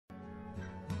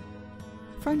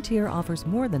Frontier offers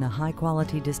more than a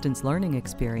high-quality distance learning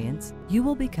experience. You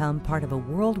will become part of a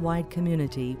worldwide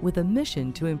community with a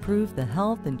mission to improve the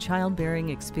health and childbearing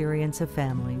experience of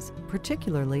families,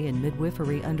 particularly in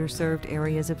midwifery underserved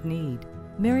areas of need.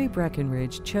 Mary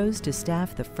Breckinridge chose to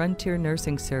staff the Frontier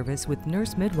Nursing Service with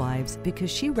nurse midwives because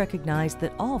she recognized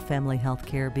that all family health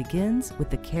care begins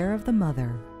with the care of the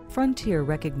mother. Frontier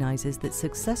recognizes that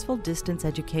successful distance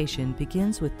education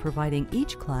begins with providing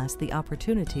each class the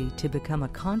opportunity to become a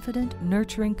confident,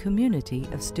 nurturing community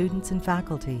of students and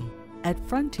faculty. At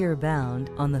Frontier Bound,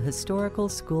 on the historical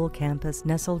school campus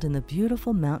nestled in the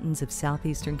beautiful mountains of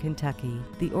southeastern Kentucky,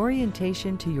 the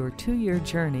orientation to your 2-year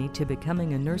journey to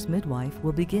becoming a nurse midwife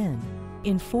will begin.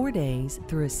 In 4 days,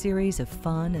 through a series of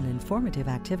fun and informative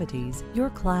activities, your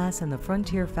class and the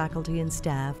Frontier faculty and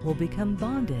staff will become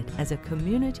bonded as a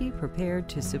community prepared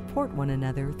to support one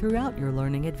another throughout your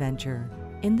learning adventure.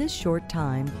 In this short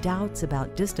time, doubts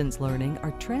about distance learning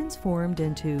are transformed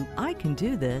into "I can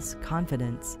do this"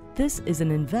 confidence. This is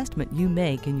an investment you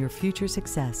make in your future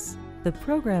success. The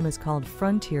program is called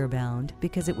Frontier Bound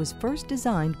because it was first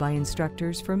designed by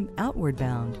instructors from Outward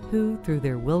Bound, who, through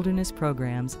their wilderness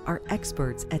programs, are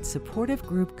experts at supportive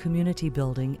group community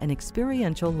building and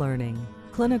experiential learning.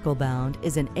 Clinical Bound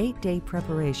is an 8-day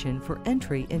preparation for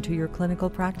entry into your clinical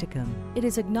practicum. It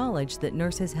is acknowledged that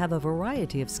nurses have a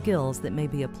variety of skills that may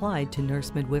be applied to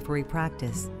nurse midwifery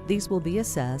practice. These will be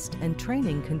assessed and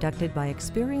training conducted by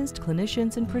experienced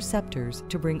clinicians and preceptors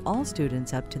to bring all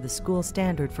students up to the school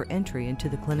standard for entry into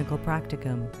the clinical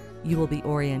practicum. You will be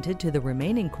oriented to the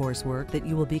remaining coursework that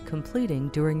you will be completing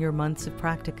during your months of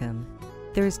practicum.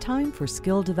 There is time for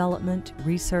skill development,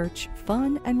 research,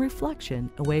 fun, and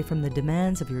reflection away from the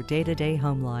demands of your day-to-day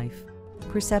home life.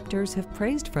 Preceptors have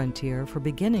praised Frontier for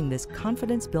beginning this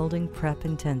confidence-building prep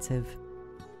intensive.